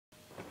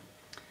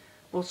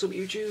What's up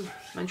YouTube,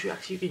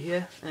 Mentriax Yuki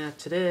here.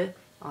 Today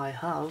I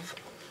have,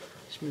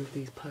 just move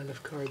these pile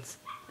of cards,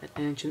 an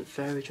ancient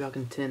fairy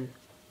dragon tin.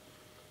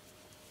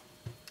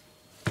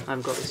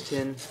 I've got this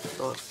tin,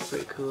 thought it's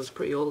pretty cool, it's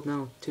pretty old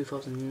now,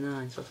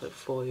 2009, so that's like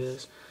 4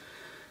 years.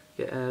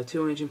 Yeah,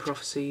 2 Ancient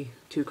Prophecy,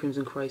 2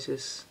 Crimson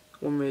Crisis,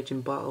 1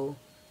 Raging Battle,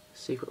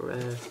 Secret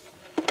Rare,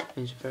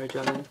 Ancient Fairy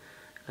Dragon,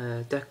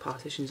 deck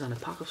partitions and a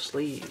pack of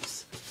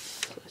sleeves.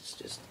 So let's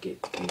just get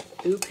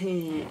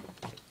open.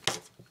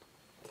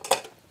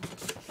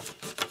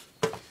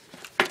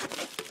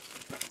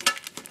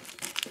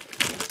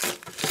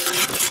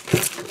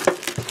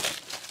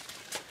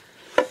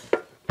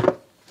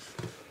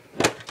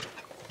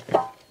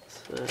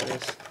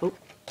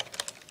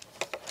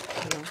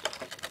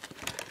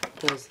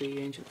 There's the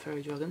Ancient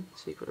Fairy Dragon,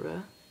 Secret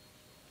Rare.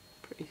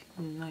 Pretty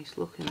nice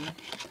looking.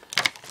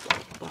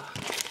 Back.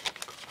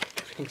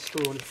 Everything's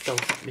thrown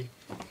itself at me.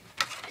 I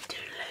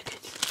don't like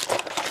it.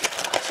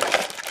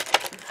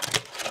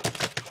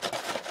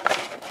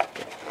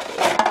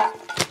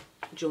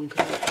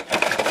 Junker.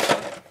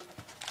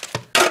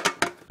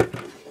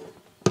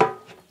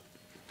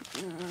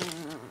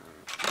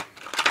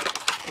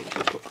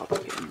 Put that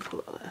back in,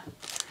 put that there.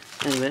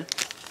 Anyway,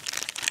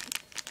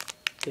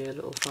 the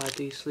little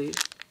 5D sleeve.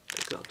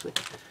 Exactly.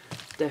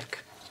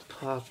 Deck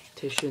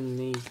partition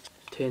the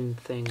tin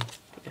thing,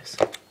 yes.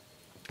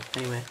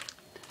 Anyway,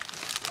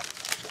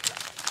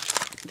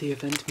 the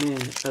event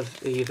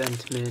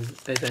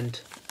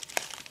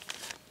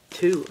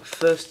 2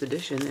 first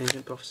edition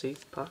Ancient Prophecy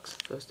packs,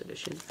 first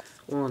edition.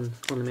 1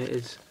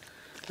 unlimited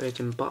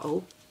Raging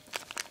Battle.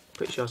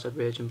 Pretty sure I said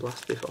Raging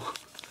Blast before.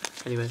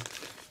 Anyway,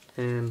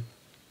 2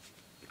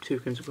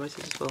 Crimson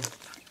Crisis as well.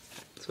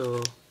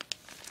 So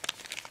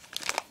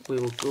we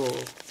will go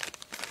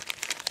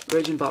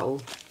Raging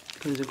Battle,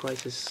 Crimson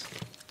Crisis,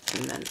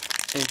 and then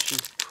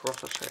Ancient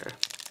Prophecy.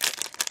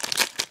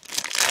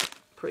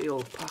 Pretty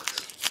old packs.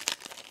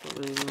 Don't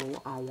really know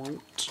what I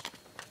want.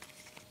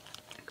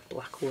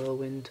 Black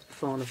Whirlwind,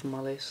 Thorn of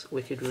Malice,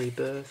 Wicked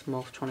Rebirth,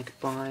 Morphtronic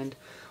Bind,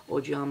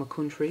 Ojama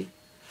Country,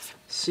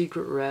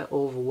 Secret Rare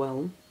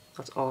Overwhelm.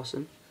 That's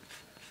awesome.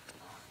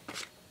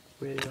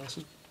 Really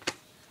awesome.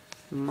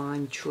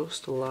 Mind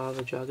Trust,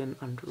 Lava Dragon,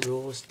 and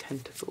Rose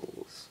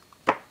Tentacles.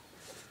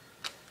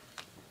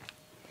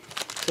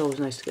 It's always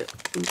nice to get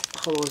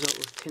hollows out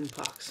with tin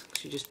packs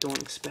because you just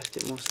don't expect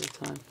it most of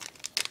the time.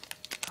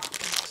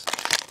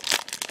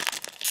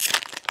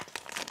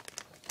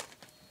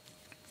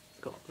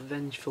 Got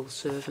Vengeful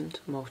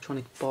Servant,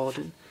 Morphtronic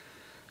Borden,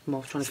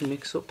 Morphtronic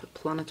Mix-Up,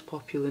 Planet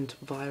Populent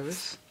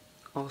Virus,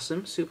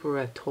 awesome, Super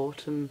Rare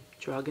Totem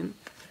Dragon,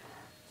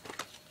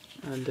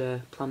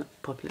 and Planet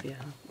Populent,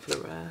 yeah, for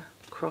the rare.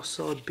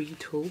 Cross-Sword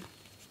Beetle,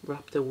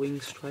 Raptor Wing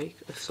Strike,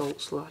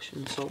 Assault Slash,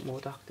 and Assault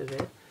Mode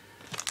Activate.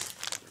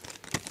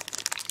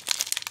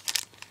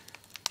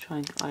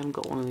 I haven't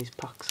got one of these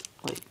packs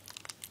like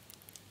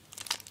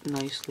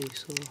nicely,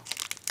 so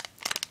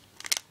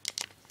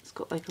it's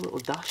got like a little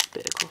dash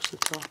bit across the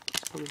top.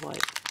 It's probably why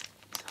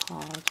it's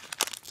hard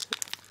to,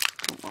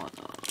 come on,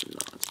 no,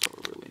 it's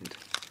probably ruined.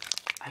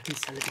 I can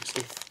salvage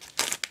this.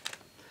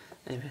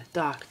 Anyway,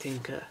 Dark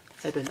Tinker,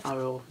 Ebon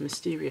Arrow,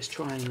 Mysterious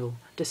Triangle,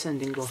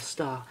 Descending Gloss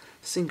Star,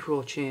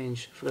 Synchro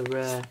Change for the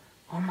rare.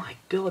 Oh my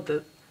god,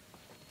 the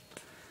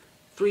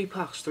 3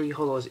 packs, 3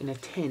 hollows in a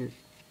tin.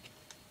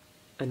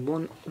 And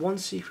one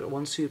secret,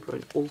 1 super,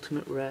 and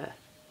ultimate rare.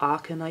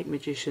 Arcanite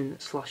Magician /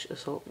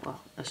 Assault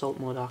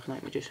Mode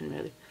Arcanite Magician,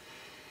 really.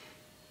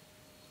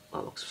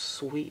 That looks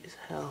sweet as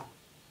hell.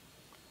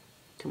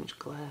 Too much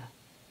glare.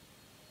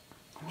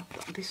 Oh,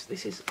 this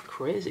is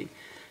crazy.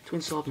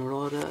 Twin Sword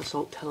Marauder,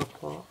 Assault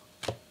Teleport.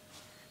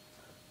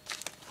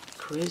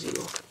 Crazy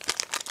look.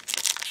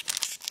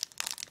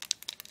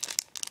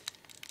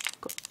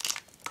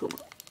 Come on.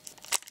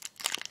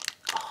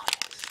 Oh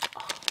yes.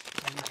 Oh,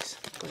 nice.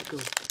 Very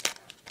good.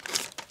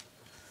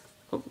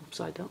 Oh,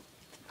 upside down.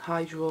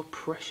 Hydro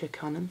Pressure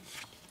Cannon,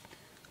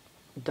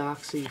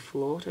 Darksea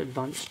Float,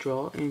 Advanced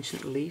Draw,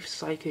 Ancient Leaf,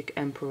 Psychic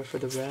Emperor for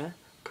the rare,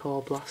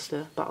 Core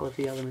Blaster, Battle of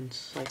the Elements,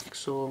 Psychic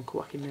Soul, and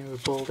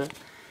Kawakimira Boulder.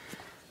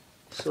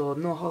 So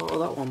no hollow of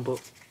that one, but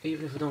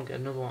even if I don't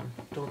get another one,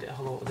 don't get a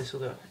hollow of this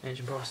other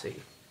Ancient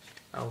Prophecy,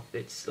 oh,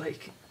 it's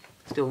like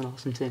still an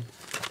awesome tin.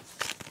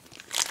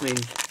 I mean,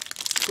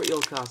 pretty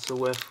old cards, so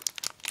worth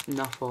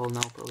naff all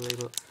now probably,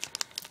 but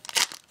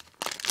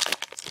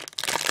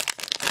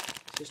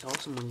it's just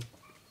awesome when you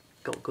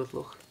got good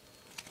luck.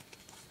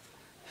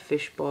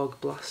 Fishborg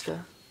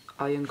Blaster,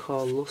 Iron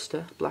Core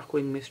Luster,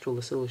 Blackwing Mistral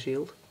the Silver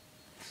Shield,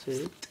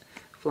 suit,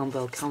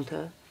 Flamvel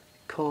Counter,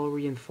 Core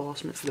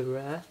Reinforcement for the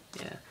rare,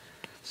 yeah.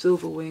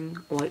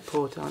 Silverwing, Light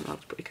Portent,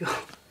 that's pretty cool.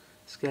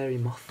 Scary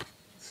Moth,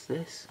 what's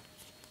this?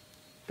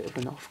 Bit of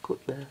an offcut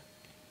there.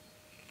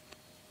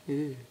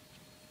 Ooh.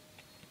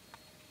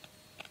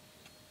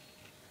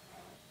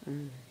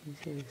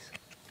 It is.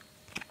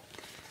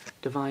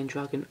 Divine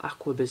Dragon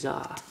Aqua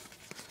Bizarre.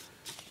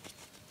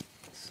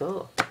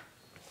 So,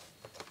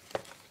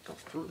 got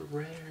through the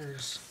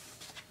rares.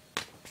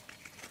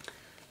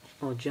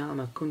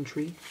 Ojama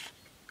Country,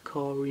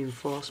 core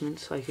reinforcement,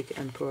 Psychic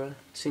Emperor,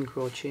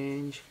 Synchro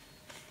Change,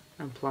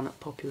 and Planet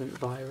Populent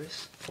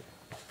Virus.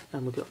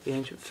 And we've got the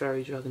Ancient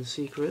Fairy Dragon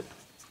Secret.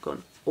 We've got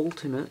an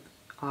Ultimate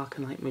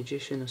Arcanite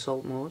Magician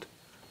Assault Mode,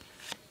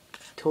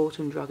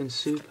 Totem Dragon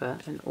Super,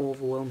 and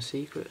Overwhelm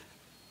Secret.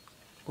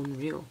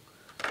 Unreal.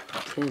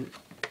 Tin.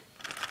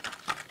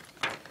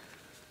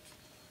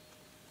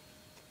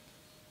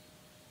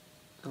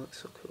 That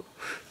looks so cool.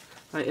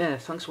 Right, yeah,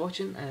 thanks for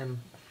watching.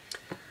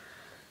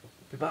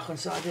 Be back on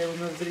Saturday with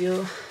another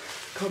video.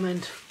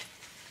 Comment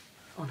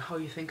on how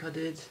you think I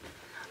did.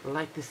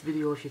 Like this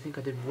video if you think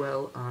I did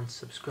well, and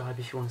subscribe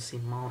if you want to see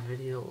more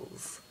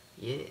videos.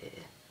 Yeah,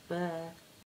 bye.